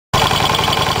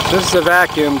This is a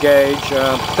vacuum gauge.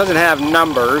 Doesn't have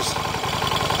numbers,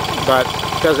 but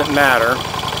doesn't matter.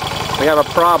 We have a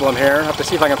problem here. I have to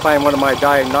see if I can find one of my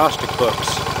diagnostic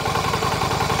books.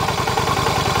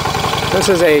 This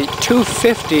is a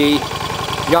 250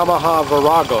 Yamaha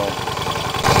Virago.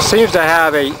 Seems to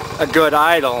have a good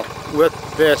idle with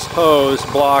this hose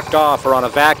blocked off or on a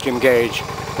vacuum gauge.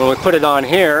 When we put it on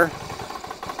here,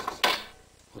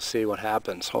 we'll see what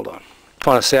happens. Hold on. I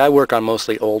want to say I work on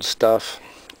mostly old stuff,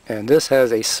 and this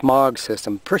has a smog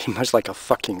system pretty much like a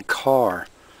fucking car.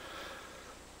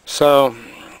 So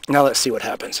now let's see what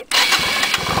happens.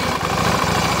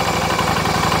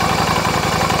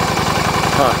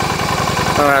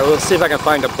 Alright, let's see if I can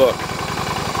find a book.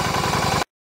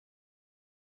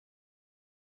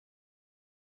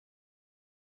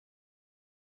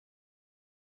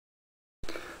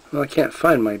 Well, I can't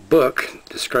find my book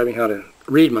describing how to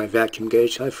read my vacuum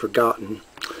gauge. I've forgotten.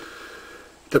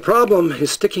 The problem is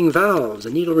sticking valves.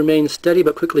 The needle remains steady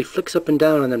but quickly flicks up and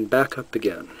down and then back up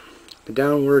again. The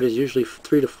downward is usually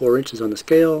 3 to 4 inches on the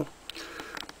scale.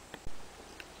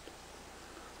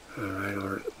 Alright,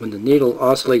 or when the needle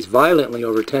oscillates violently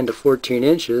over 10 to 14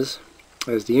 inches,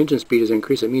 as the engine speed is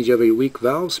increased, it means you have a weak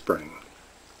valve spring.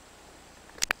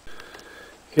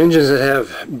 Engines that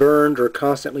have burned or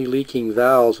constantly leaking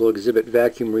valves will exhibit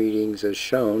vacuum readings as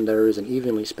shown. There is an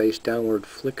evenly spaced downward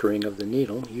flickering of the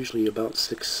needle, usually about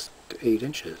 6 to 8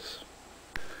 inches.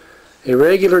 A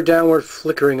regular downward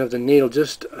flickering of the needle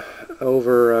just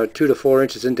over 2 to 4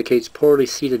 inches indicates poorly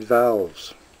seated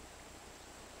valves.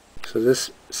 So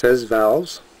this says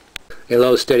valves. A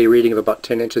low steady reading of about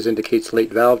 10 inches indicates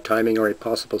late valve timing or a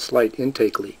possible slight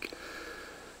intake leak.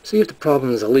 See if the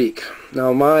problem is a leak.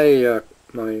 Now my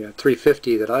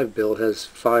 350 that I've built has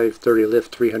 530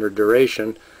 lift, 300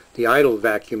 duration. The idle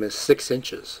vacuum is 6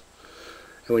 inches.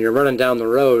 And when you're running down the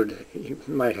road, you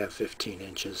might have 15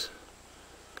 inches.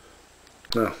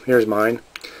 Well, here's mine.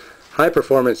 High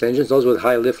performance engines, those with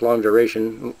high lift, long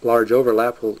duration, large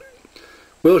overlap,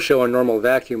 will show a normal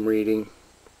vacuum reading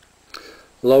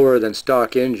lower than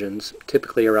stock engines,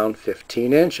 typically around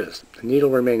 15 inches. The needle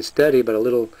remains steady, but a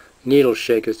little needle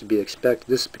shake is to be expected.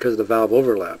 This is because of the valve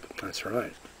overlap. That's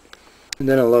right. And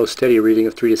then a low steady reading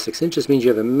of 3 to 6 inches means you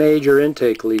have a major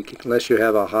intake leak unless you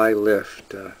have a high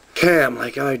lift cam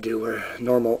like I do, where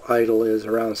normal idle is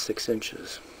around 6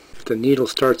 inches. If the needle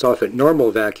starts off at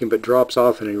normal vacuum but drops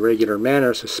off in a regular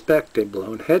manner, suspect a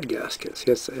blown head gasket.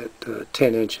 Yes, at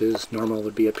 10 inches, normal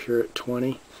would be up here at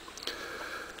 20.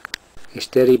 A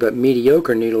steady but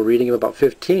mediocre needle reading of about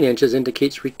 15 inches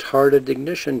indicates retarded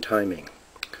ignition timing.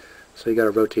 So you got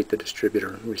to rotate the distributor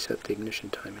and reset the ignition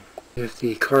timing. If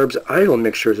the carb's idle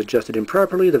mixture is adjusted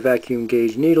improperly, the vacuum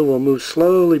gauge needle will move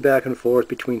slowly back and forth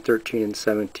between 13 and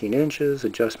 17 inches.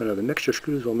 Adjustment of the mixture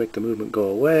screws will make the movement go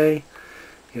away,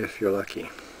 if you're lucky.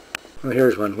 Well,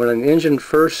 here's one. When an engine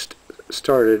first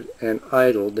started and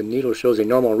idled, the needle shows a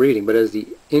normal reading, but as the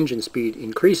engine speed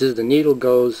increases, the needle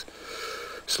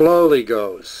slowly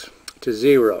goes to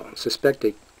 0. Suspect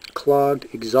a clogged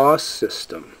exhaust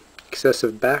system.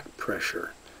 Excessive back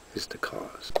pressure is the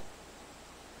cause.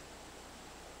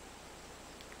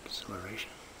 Acceleration.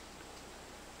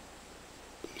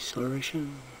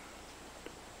 Deceleration.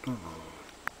 Normal.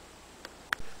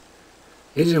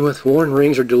 Engine with worn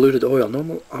rings or diluted oil.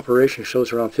 Normal operation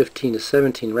shows around 15 to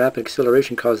 17. Rapid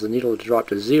acceleration causes the needle to drop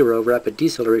to 0. Rapid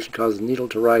deceleration causes the needle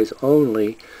to rise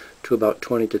only to about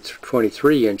 20 to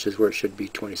 23 inches, where it should be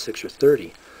 26 or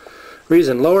 30.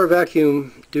 Reason: lower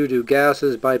vacuum due to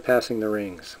gases bypassing the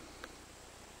rings.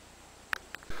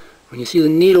 When you see the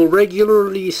needle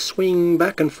regularly swing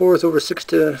back and forth over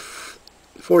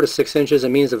 4 to 6 inches, it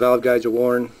means the valve guides are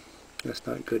worn. That's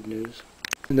not good news.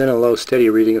 And then a low steady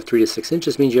reading of 3 to 6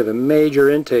 inches means you have a major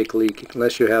intake leak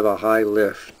unless you have a high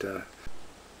lift.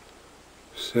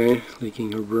 See,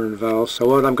 leaking or burned valve. So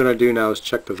what I'm going to do now is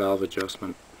check the valve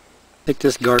adjustment. Take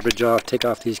this garbage off, take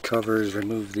off these covers,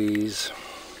 remove these,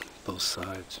 both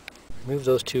sides. Remove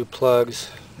those 2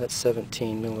 plugs, that's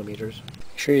 17 millimeters.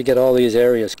 Make sure you get all these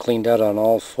areas cleaned out on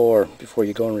all 4 before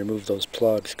you go and remove those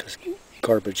plugs, because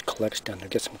garbage collects down there.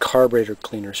 Get some carburetor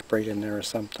cleaner sprayed in there or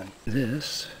something.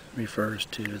 This refers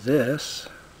to this.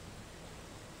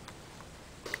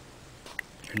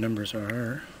 Your numbers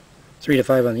are 3 to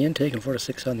 5 on the intake and 4 to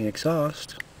 6 on the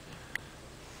exhaust.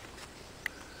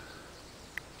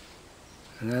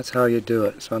 And that's how you do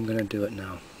it, so I'm going to do it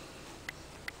now.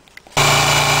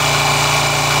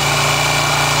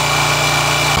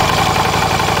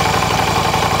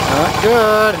 Not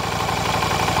good.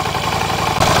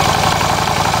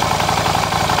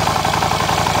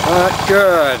 Not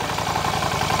good.